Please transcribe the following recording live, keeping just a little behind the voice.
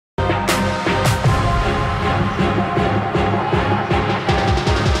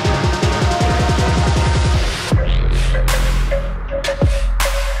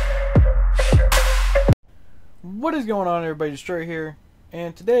What is going on, everybody? Destroyer here,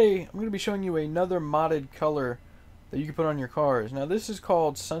 and today I'm going to be showing you another modded color that you can put on your cars. Now this is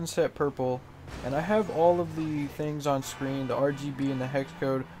called Sunset Purple, and I have all of the things on screen, the RGB and the hex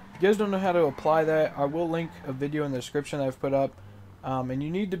code. If you guys don't know how to apply that, I will link a video in the description that I've put up, and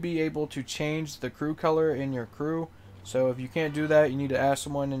you need to be able to change the crew color in your crew. So if you can't do that, you need to ask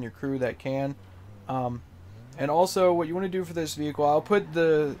someone in your crew that can. And also, what you want to do for this vehicle, I'll put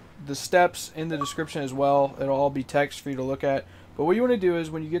the steps in the description as well. It'll all be text for you to look at. But what you want to do is,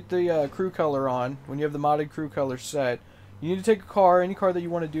 when you get the crew color on, when you have the modded crew color set, you need to take a car, any car that you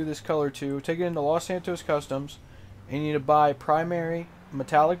want to do this color to, take it into Los Santos Customs, and you need to buy primary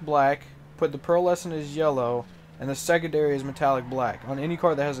metallic black, put the pearlescent as yellow, and the secondary is metallic black on any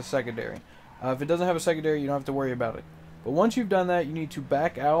car that has a secondary. If it doesn't have a secondary, you don't have to worry about it. But once you've done that, you need to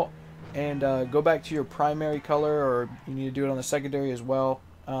back out and go back to your primary color, or you need to do it on the secondary as well,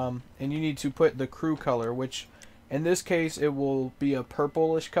 and you need to put the crew color, which in this case it will be a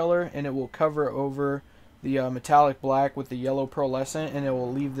purplish color, and it will cover over the metallic black with the yellow pearlescent, and it will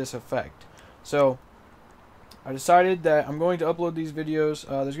leave this effect. So I decided that I'm going to upload these videos.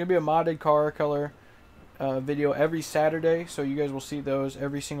 There's going to be a modded car color video every Saturday, so you guys will see those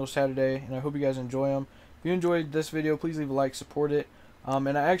every single Saturday, and I hope you guys enjoy them. If you enjoyed this video, please leave a like, support it.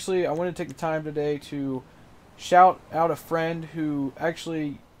 And I want to take the time today to shout out a friend who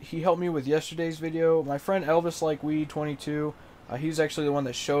he helped me with yesterday's video. My friend Elvis Like Weed 22. He's actually the one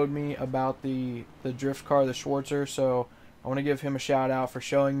that showed me about the drift car, the Schwarzer. So I want to give him a shout out for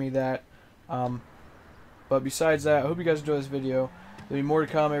showing me that. But besides that, I hope you guys enjoy this video. There'll be more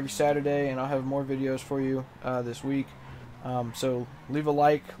to come every Saturday, and I'll have more videos for you this week. So leave a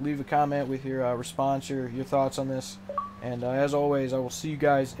like, leave a comment with your response, your thoughts on this. And as always, I will see you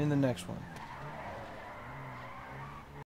guys in the next one.